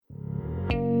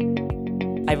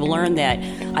I've learned that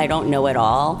I don't know it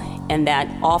all, and that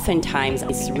oftentimes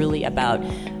it's really about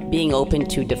being open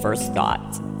to diverse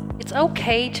thoughts. It's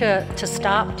okay to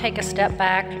stop, take a step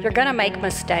back. You're going to make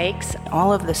mistakes.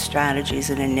 All of the strategies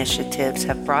and initiatives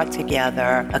have brought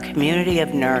together a community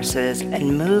of nurses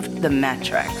and moved the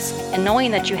metrics. And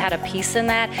knowing that you had a piece in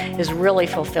that is really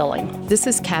fulfilling. This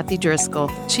is Kathy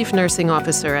Driscoll, Chief Nursing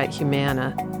Officer at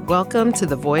Humana. Welcome to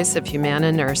the Voice of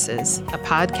Humana Nurses, a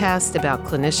podcast about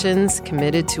clinicians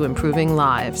committed to improving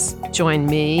lives. Join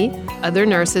me, other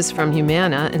nurses from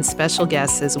Humana, and special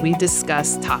guests as we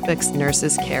discuss topics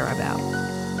nurses care about.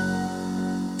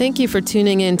 Thank you for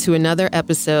tuning in to another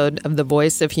episode of the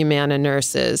Voice of Humana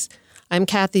Nurses. I'm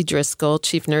Kathy Driscoll,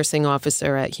 Chief Nursing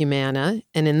Officer at Humana,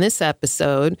 and in this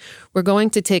episode, we're going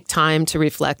to take time to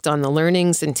reflect on the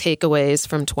learnings and takeaways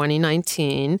from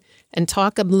 2019 and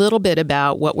talk a little bit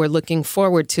about what we're looking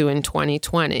forward to in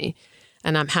 2020.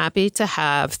 And I'm happy to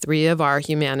have three of our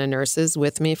Humana nurses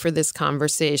with me for this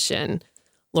conversation.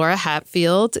 Laura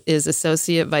Hatfield is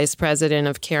Associate Vice President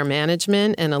of Care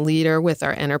Management and a leader with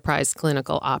our Enterprise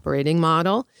Clinical Operating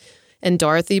Model. And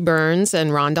Dorothy Burns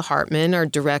and Rhonda Hartman are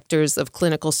Directors of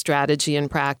Clinical Strategy and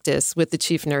Practice with the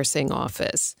Chief Nursing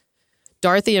Office.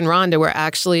 Dorothy and Rhonda were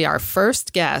actually our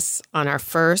first guests on our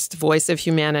first Voice of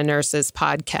Humana Nurses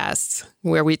podcast,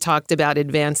 where we talked about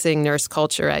advancing nurse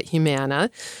culture at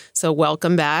Humana. So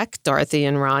welcome back, Dorothy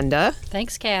and Rhonda.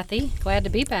 Thanks, Kathy. Glad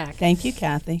to be back. Thank you,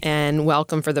 Kathy. And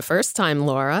welcome for the first time,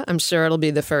 Laura. I'm sure it'll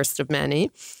be the first of many.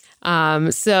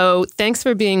 So thanks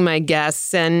for being my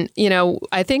guests. And,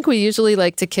 I think we usually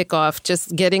like to kick off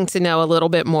just getting to know a little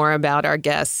bit more about our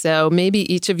guests. So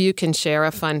maybe each of you can share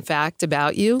a fun fact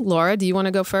about you. Laura, do you want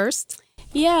to go first?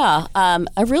 Yeah,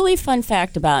 a really fun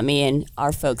fact about me, and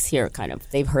our folks here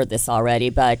they've heard this already,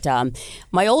 but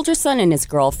my older son and his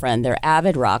girlfriend, they're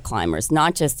avid rock climbers,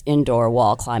 not just indoor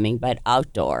wall climbing, but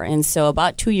outdoor. And so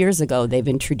about 2 years ago, they've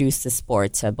introduced the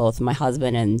sport to both my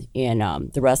husband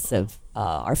and the rest of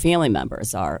our family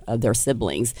members, their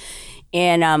siblings.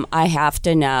 And I have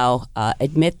to now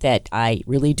admit that I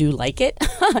really do like it.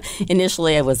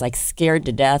 Initially, I was scared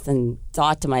to death and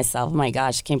thought to myself, oh my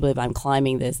gosh, I can't believe I'm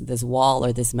climbing this wall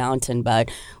or this mountain.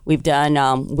 But we've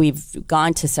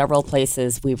gone to several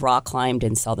places. We've rock climbed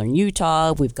in southern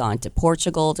Utah. We've gone to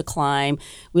Portugal to climb.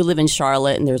 We live in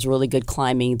Charlotte, and there's really good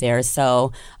climbing there.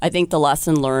 So I think the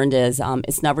lesson learned is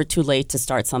it's never too late to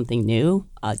start something new.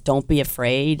 Don't be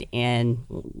afraid. And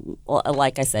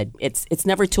like I said, it's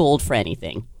never too old for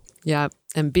anything. Yeah,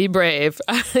 and be brave.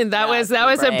 That was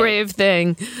a brave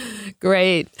thing.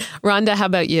 Great. Rhonda, how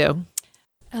about you?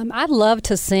 I love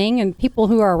to sing, and people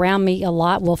who are around me a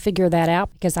lot will figure that out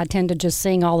because I tend to just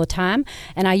sing all the time.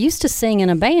 And I used to sing in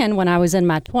a band when I was in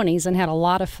my 20s and had a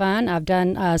lot of fun. I've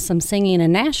done some singing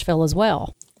in Nashville as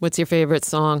well. What's your favorite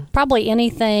song? Probably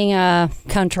anything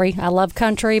country. I love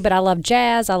country, but I love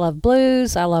jazz. I love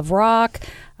blues. I love rock.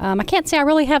 I can't say I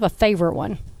really have a favorite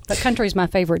one, but country is my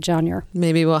favorite genre.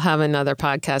 Maybe we'll have another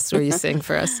podcast where you sing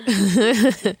for us.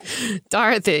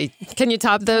 Dorothy, can you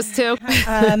top those two?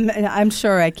 I'm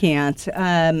sure I can't.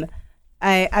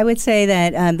 I would say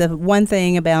that the one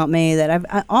thing about me that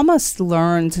I almost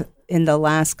learned in the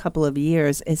last couple of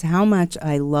years is how much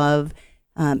I love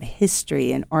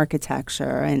history and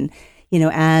architecture. And,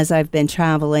 as I've been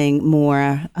traveling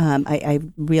more, I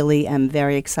really am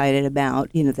very excited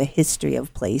about, the history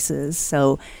of places.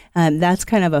 So that's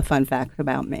kind of a fun fact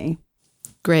about me.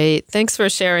 Great. Thanks for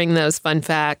sharing those fun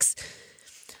facts.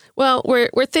 Well,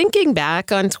 we're thinking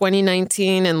back on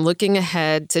 2019 and looking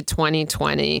ahead to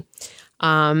 2020.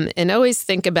 And always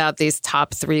think about these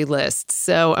top three lists.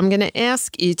 So I'm going to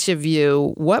ask each of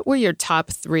you, what were your top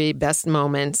three best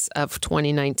moments of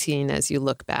 2019 as you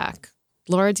look back?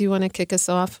 Laura, do you want to kick us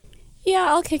off? Yeah,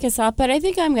 I'll kick us off, but I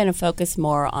think I'm going to focus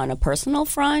more on a personal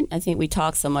front. I think we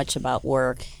talk so much about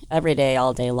work every day,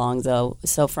 all day long, though.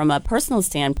 So from a personal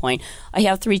standpoint, I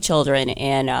have 3 children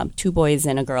and 2 boys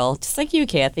and a girl, just like you,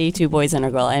 Kathy, 2 boys and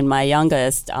a girl. And my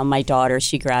youngest, my daughter,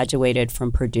 she graduated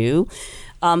from Purdue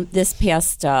this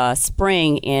past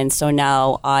spring. And so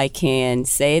now I can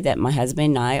say that my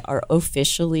husband and I are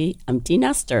officially empty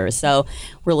nesters. So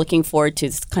we're looking forward to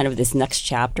this next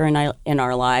chapter in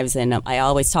our lives. And I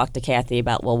always talk to Kathy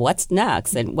about, well, what's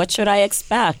next and what should I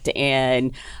expect?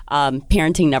 And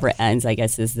parenting never ends, I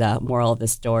guess, is the moral of the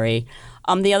story.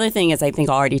 The other thing is, I think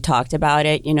I already talked about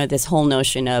it, this whole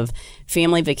notion of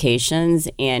family vacations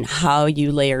and how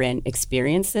you layer in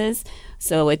experiences.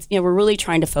 So it's, we're really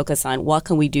trying to focus on what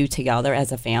can we do together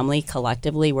as a family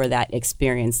collectively where that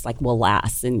experience will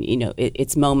last. And,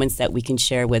 it's moments that we can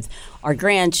share with our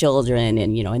grandchildren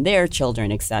and, and their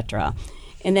children, et cetera.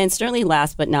 And then certainly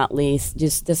last but not least,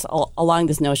 just this along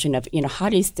this notion of, how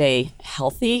do you stay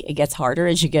healthy? It gets harder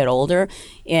as you get older.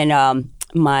 And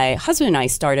my husband and I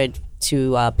started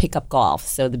to pick up golf.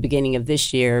 So the beginning of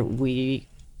this year, we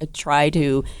try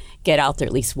to get out there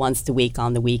at least once a week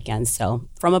on the weekends. So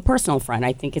from a personal front,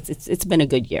 I think it's been a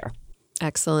good year.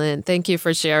 Excellent. Thank you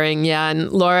for sharing. Yeah,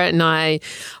 and Laura and I,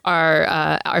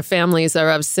 our families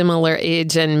are of similar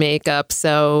age and makeup,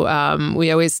 so we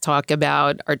always talk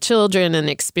about our children and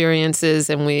experiences,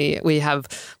 and we have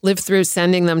lived through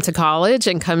sending them to college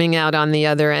and coming out on the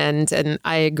other end. And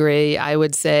I agree. I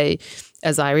would say,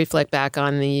 as I reflect back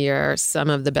on the year, some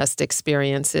of the best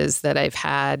experiences that I've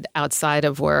had outside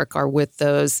of work are with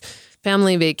those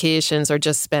family vacations or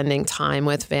just spending time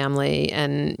with family.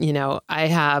 And, I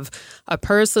have a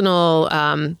personal,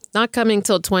 not coming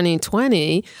till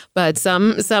 2020, but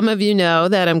some of you know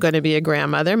that I'm going to be a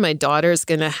grandmother. My daughter's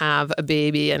going to have a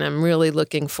baby, and I'm really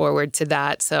looking forward to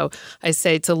that. So I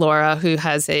say to Laura, who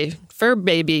has a fur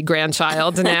baby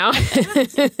grandchild now,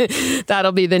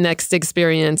 that'll be the next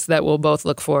experience that we'll both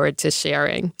look forward to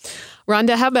sharing.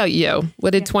 Rhonda, how about you?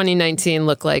 What did 2019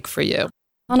 look like for you?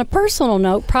 On a personal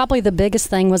note, probably the biggest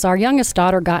thing was our youngest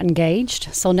daughter got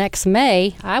engaged. So next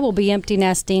May, I will be empty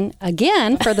nesting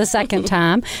again for the second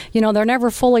time. They're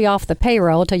never fully off the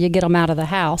payroll till you get them out of the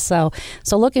house. So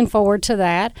looking forward to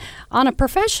that. On a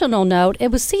professional note,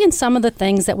 it was seeing some of the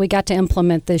things that we got to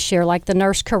implement this year, like the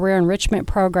Nurse Career Enrichment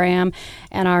Program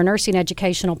and our nursing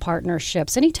educational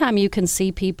partnerships. Anytime you can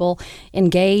see people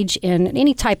engage in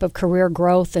any type of career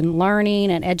growth and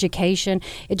learning and education,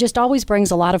 it just always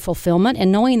brings a lot of fulfillment,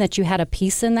 and knowing that you had a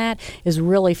piece in that is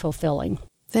really fulfilling.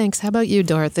 Thanks. How about you,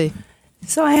 Dorothy?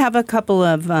 So I have a couple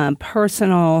of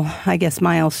personal,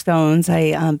 milestones.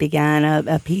 I began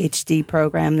a PhD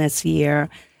program this year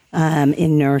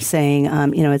in nursing.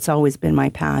 It's always been my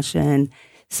passion.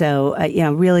 So,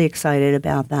 really excited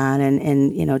about that.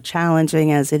 And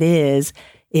challenging as it is,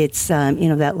 it's,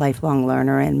 that lifelong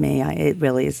learner in me. It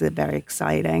really is very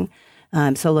exciting.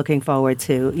 So looking forward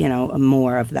to,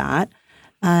 more of that.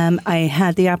 I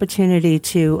had the opportunity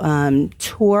to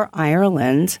tour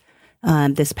Ireland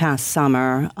this past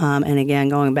summer. And again,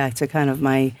 going back to kind of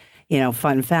my,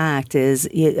 fun fact is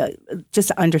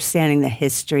just understanding the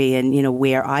history and,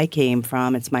 where I came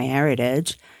from. It's my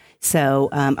heritage. So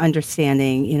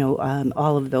understanding,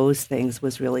 all of those things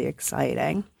was really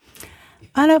exciting.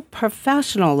 On a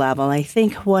professional level, I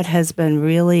think what has been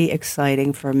really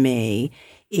exciting for me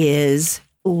is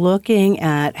looking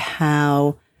at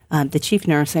how the Chief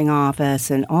Nursing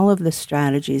Office and all of the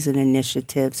strategies and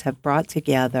initiatives have brought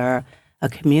together a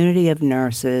community of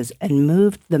nurses and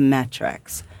moved the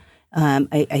metrics.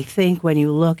 I think when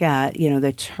you look at,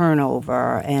 the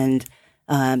turnover and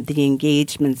the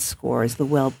engagement scores, the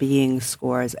well-being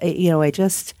scores,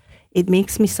 it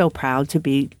makes me so proud to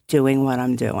be doing what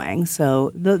I'm doing.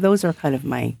 So those are kind of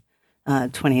my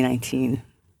 2019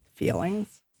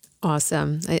 feelings.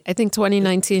 Awesome. I think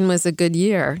 2019 was a good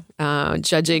year,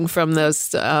 judging from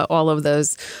those all of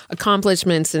those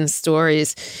accomplishments and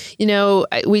stories.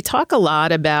 We talk a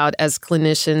lot about, as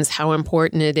clinicians, how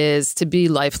important it is to be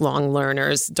lifelong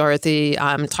learners. Dorothy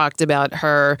talked about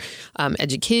her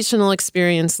educational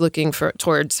experience, looking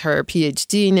towards her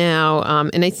PhD now.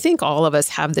 And I think all of us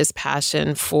have this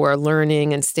passion for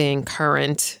learning and staying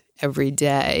current every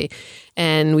day.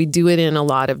 And we do it in a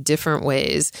lot of different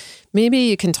ways. Maybe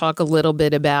you can talk a little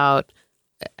bit about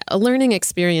a learning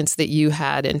experience that you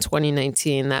had in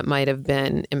 2019 that might have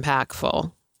been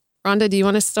impactful. Rhonda, do you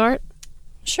want to start?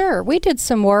 Sure. We did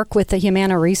some work with the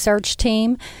Humana research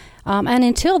team. And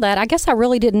until that, I guess I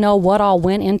really didn't know what all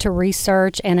went into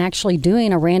research and actually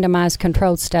doing a randomized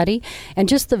controlled study, and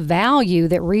just the value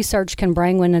that research can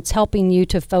bring when it's helping you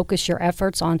to focus your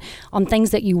efforts on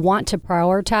things that you want to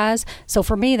prioritize. So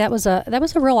for me, that was a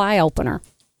real eye-opener.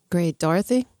 Great.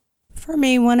 Dorothy? For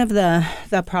me, one of the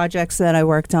projects that I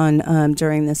worked on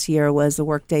during this year was the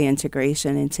Workday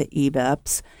integration into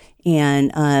eBIPS.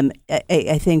 And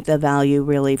I think the value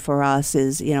really for us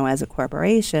is, as a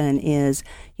corporation is,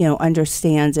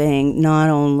 understanding not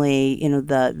only,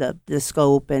 the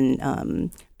scope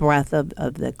and breadth of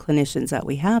the clinicians that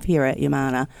we have here at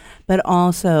Humana, but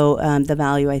also the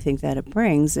value I think that it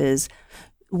brings is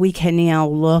we can now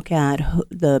look at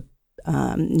the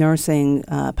nursing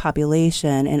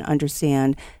population and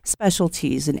understand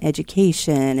specialties and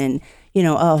education and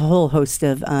a whole host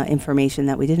of information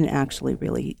that we didn't actually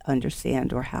really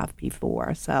understand or have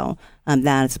before. So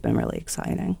that's been really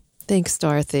exciting. Thanks,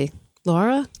 Dorothy.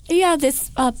 Laura? Yeah, this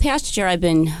past year I've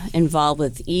been involved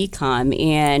with e-com,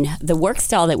 and the work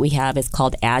style that we have is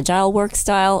called agile work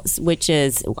style, which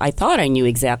is, I thought I knew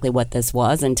exactly what this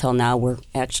was until now we're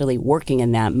actually working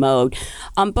in that mode.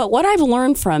 But what I've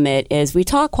learned from it is we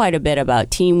talk quite a bit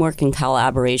about teamwork and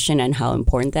collaboration and how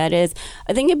important that is.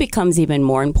 I think it becomes even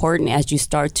more important as you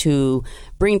start to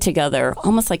bring together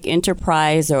almost like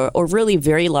enterprise or really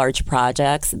very large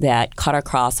projects that cut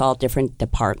across all different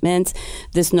departments.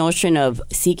 This notion of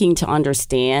seeking to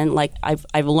understand, like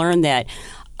I've learned that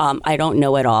I don't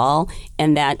know it all,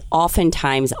 and that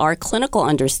oftentimes our clinical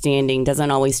understanding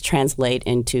doesn't always translate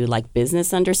into like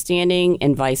business understanding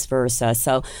and vice versa.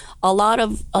 So a lot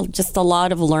of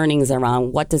learnings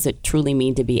around what does it truly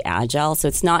mean to be agile. So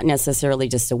it's not necessarily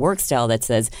just a work style that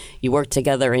says you work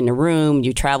together in a room,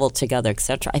 you travel together,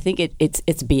 etc. I think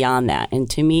it's beyond that, and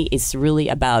to me, it's really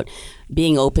about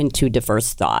being open to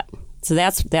diverse thought. So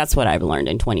that's what I've learned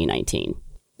in 2019.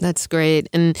 That's great.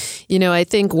 And, I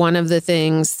think one of the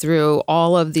things through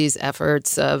all of these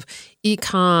efforts of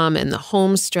e-com and the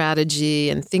home strategy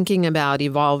and thinking about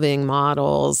evolving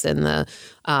models and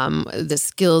the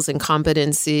skills and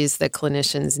competencies that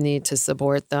clinicians need to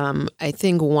support them, I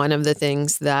think one of the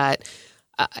things that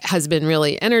has been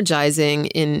really energizing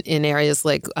in areas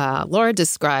like Laura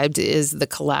described is the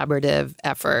collaborative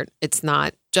effort. It's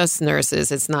not just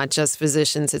nurses, it's not just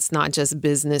physicians, it's not just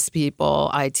business people,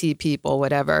 IT people,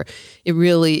 whatever. It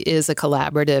really is a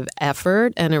collaborative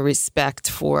effort and a respect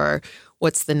for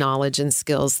what's the knowledge and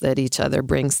skills that each other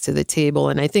brings to the table.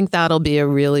 And I think that'll be a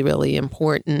really, really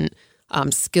important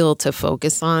skill to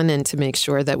focus on and to make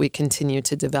sure that we continue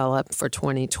to develop for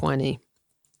 2020.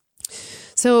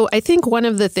 So I think one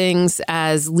of the things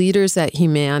as leaders at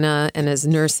Humana and as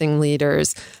nursing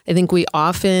leaders, I think we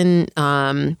often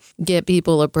get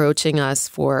people approaching us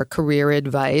for career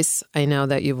advice. I know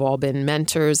that you've all been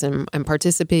mentors and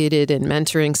participated in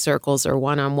mentoring circles or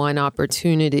one-on-one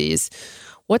opportunities.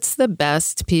 What's the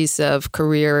best piece of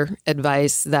career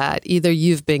advice that either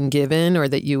you've been given or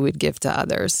that you would give to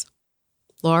others?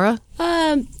 Laura?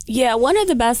 Yeah, one of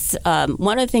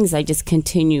the things I just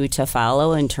continue to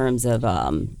follow in terms of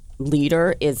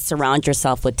leader is surround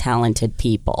yourself with talented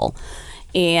people.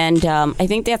 And I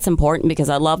think that's important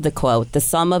because I love the quote, the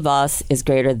sum of us is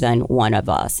greater than one of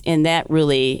us. And that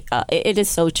really, it is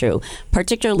so true,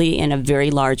 particularly in a very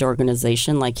large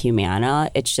organization like Humana.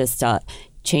 It's just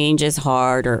change is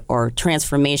hard or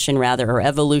transformation rather, or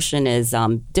evolution is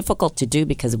difficult to do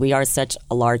because we are such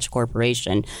a large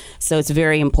corporation. So it's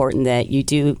very important that you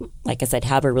do, like I said,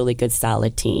 have a really good,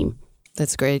 solid team.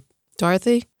 That's great.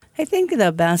 Dorothy? I think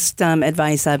the best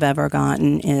advice I've ever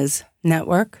gotten is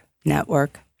network,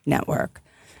 network, network.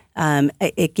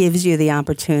 It gives you the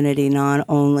opportunity not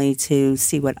only to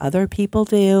see what other people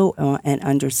do and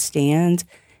understand.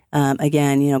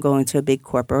 Again, going to a big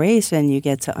corporation, you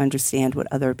get to understand what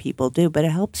other people do, but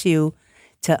it helps you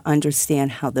to understand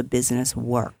how the business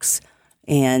works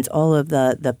and all of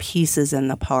the pieces and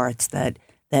the parts that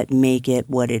make it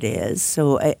what it is.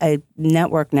 So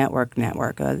network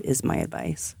is my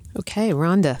advice. Okay,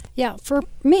 Rhonda. Yeah, for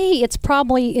me, it's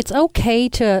okay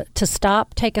to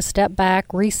stop, take a step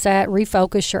back, reset,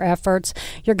 refocus your efforts.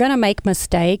 You're going to make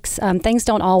mistakes. Things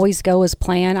don't always go as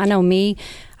planned. I know me,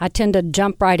 I tend to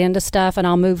jump right into stuff and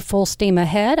I'll move full steam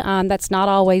ahead. That's not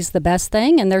always the best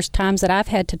thing. And there's times that I've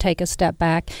had to take a step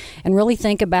back and really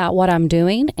think about what I'm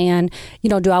doing. And,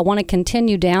 do I want to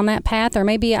continue down that path, or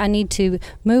maybe I need to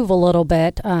move a little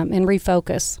bit and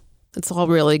refocus? That's all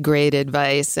really great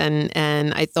advice.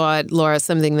 And I thought, Laura,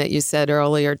 something that you said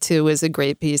earlier, too, is a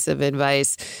great piece of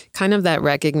advice. Kind of that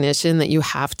recognition that you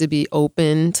have to be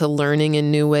open to learning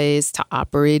in new ways, to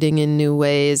operating in new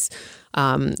ways.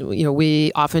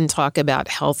 We often talk about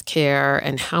healthcare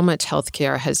and how much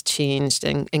healthcare has changed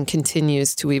and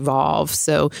continues to evolve.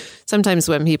 So sometimes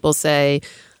when people say,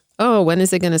 oh, when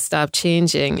is it going to stop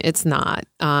changing? It's not.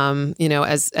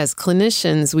 As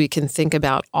clinicians, we can think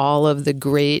about all of the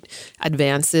great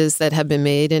advances that have been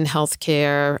made in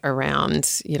healthcare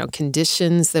around,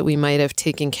 conditions that we might have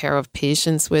taken care of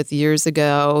patients with years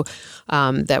ago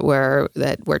that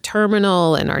were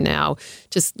terminal and are now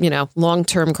just,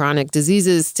 long-term chronic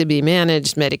diseases to be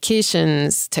managed,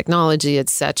 medications, technology, et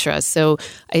cetera. So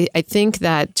I think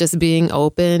that just being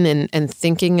open and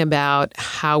thinking about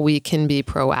how we can be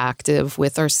proactive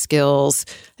with our skills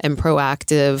and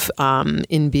proactive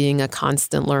in being a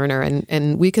constant learner.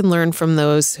 And we can learn from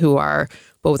those who are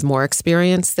both more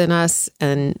experienced than us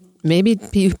and maybe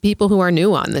people who are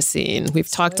new on the scene. We've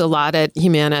talked a lot at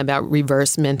Humana about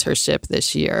reverse mentorship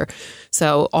this year.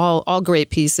 So all great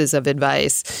pieces of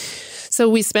advice. So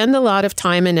we spend a lot of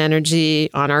time and energy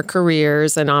on our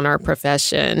careers and on our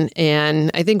profession.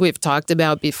 And I think we've talked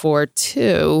about before,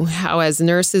 too, how as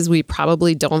nurses, we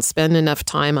probably don't spend enough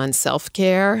time on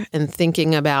self-care and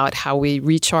thinking about how we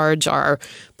recharge our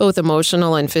both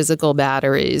emotional and physical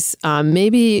batteries.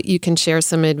 Maybe you can share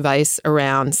some advice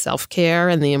around self-care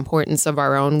and the importance of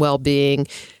our own well-being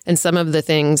and some of the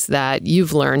things that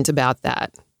you've learned about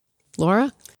that.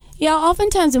 Laura? Yeah,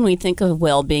 oftentimes when we think of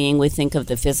well-being, we think of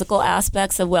the physical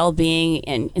aspects of well-being,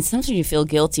 and sometimes you feel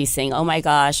guilty saying, oh my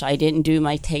gosh, I didn't do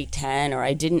my Take 10 or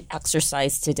I didn't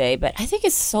exercise today. But I think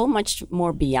it's so much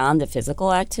more beyond the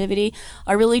physical activity.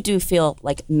 I really do feel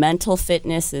like mental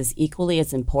fitness is equally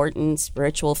as important,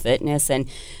 spiritual fitness. And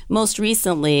most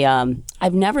recently,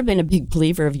 I've never been a big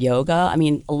believer of yoga. I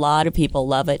mean, a lot of people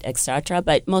love it, etc.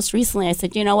 But most recently I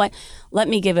said, you know what, let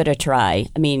me give it a try.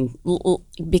 I mean,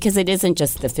 because it isn't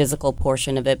just the physical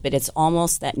portion of it, but it's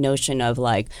almost that notion of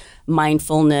like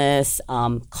mindfulness,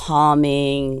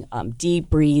 calming, deep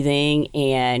breathing.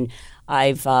 And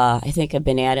I think I've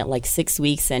been at it like 6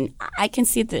 weeks, and I can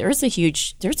see that there's a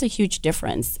huge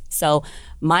difference. So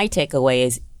my takeaway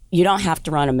is you don't have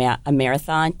to run a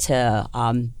marathon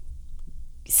to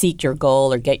seek your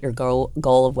goal or get your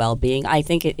goal of well-being. I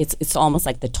think it's almost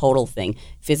like the total thing,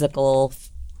 physical,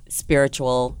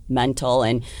 spiritual, mental.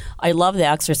 And I love the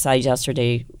exercise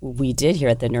yesterday we did here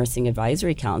at the Nursing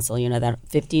Advisory Council. You know, that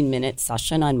 15-minute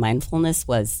session on mindfulness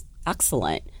was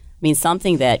excellent. I mean,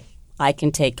 something that I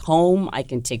can take home, I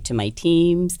can take to my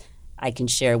teams, I can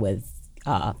share with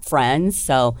friends.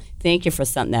 So thank you for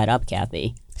setting that up,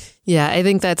 Kathy. Yeah, I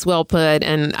think that's well put,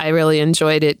 and I really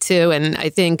enjoyed it too. And I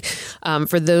think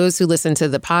for those who listen to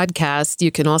the podcast,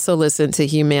 you can also listen to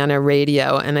Humana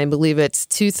Radio, and I believe it's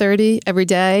 2:30 every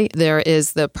day. There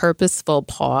is the purposeful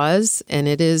pause, and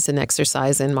it is an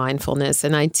exercise in mindfulness.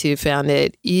 And I too found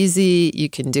it easy. You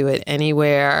can do it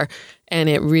anywhere. And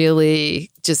it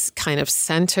really just kind of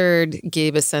centered,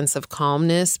 gave a sense of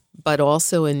calmness, but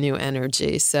also a new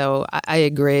energy. So I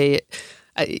agree.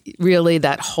 Really,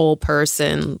 that whole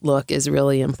person look is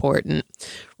really important.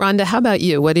 Rhonda, how about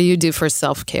you? What do you do for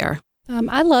self-care?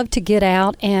 I love to get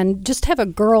out and just have a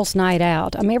girls' night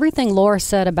out. I mean, everything Laura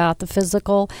said about the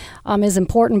physical is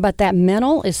important, but that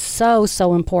mental is so,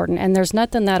 so important. And there's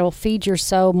nothing that'll feed your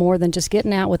soul more than just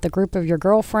getting out with a group of your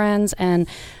girlfriends and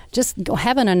just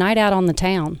having a night out on the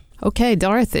town. Okay,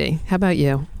 Dorothy, how about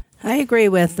you? I agree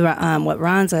with what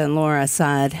Rhonda and Laura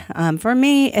said. For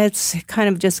me, it's kind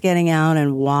of just getting out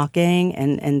and walking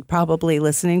and probably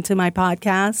listening to my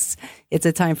podcasts. It's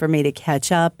a time for me to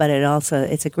catch up, but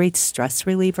it's a great stress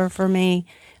reliever for me.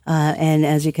 And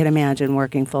as you can imagine,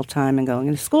 working full-time and going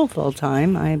to school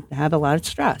full-time, I have a lot of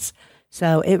stress.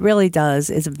 So it really does.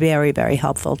 It's very, very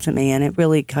helpful to me, and it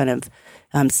really kind of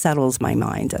settles my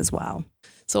mind as well.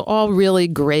 So all really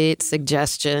great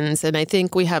suggestions. And I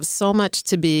think we have so much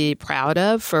to be proud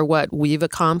of for what we've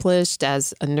accomplished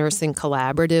as a nursing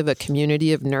collaborative, a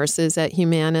community of nurses at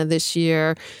Humana this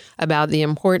year, about the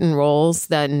important roles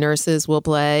that nurses will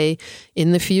play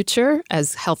in the future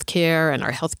as healthcare and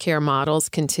our healthcare models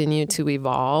continue to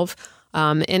evolve.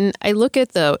 And I look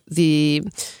at the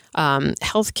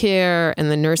healthcare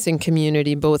and the nursing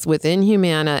community, both within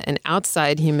Humana and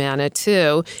outside Humana,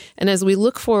 too. And as we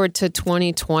look forward to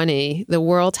 2020, the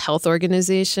World Health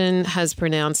Organization has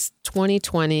pronounced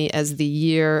 2020 as the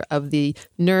year of the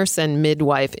nurse and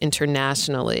midwife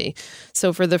internationally.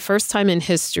 So for the first time in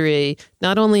history,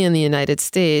 not only in the United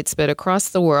States, but across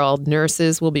the world,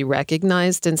 nurses will be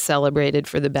recognized and celebrated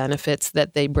for the benefits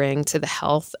that they bring to the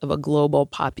health of a global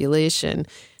population.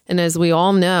 And as we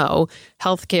all know,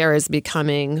 healthcare is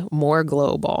becoming more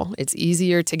global. It's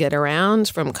easier to get around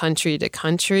from country to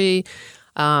country.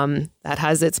 That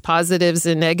has its positives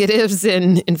and negatives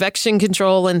in infection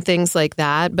control and things like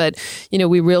that. But, you know,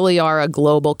 we really are a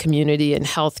global community in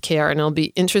healthcare, and it'll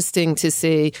be interesting to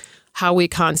see how we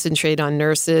concentrate on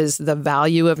nurses, the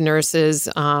value of nurses,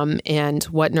 and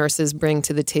what nurses bring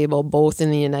to the table, both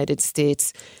in the United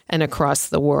States and across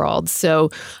the world.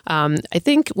 So I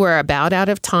think we're about out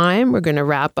of time. We're going to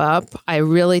wrap up. I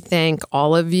really thank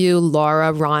all of you,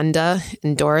 Laura, Rhonda,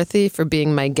 and Dorothy, for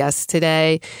being my guests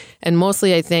today. And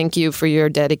mostly I thank you for your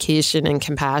dedication and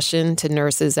compassion to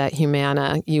nurses at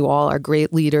Humana. You all are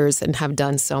great leaders and have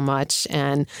done so much.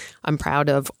 And I'm proud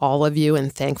of all of you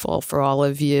and thankful for all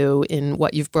of you in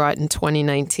what you've brought in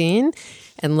 2019,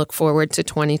 and look forward to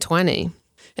 2020.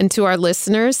 And to our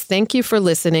listeners, thank you for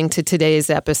listening to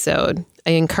today's episode.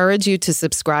 I encourage you to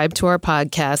subscribe to our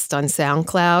podcast on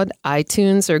SoundCloud,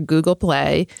 iTunes, or Google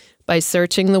Play by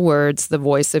searching the words "The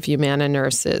Voice of Humana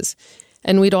Nurses."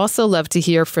 And we'd also love to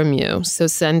hear from you. So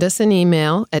send us an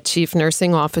email at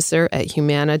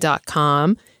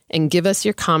chiefnursingofficer@humana.com and give us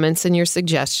your comments and your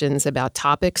suggestions about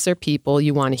topics or people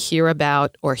you want to hear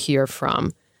about or hear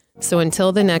from. So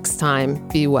until the next time,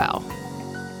 be well.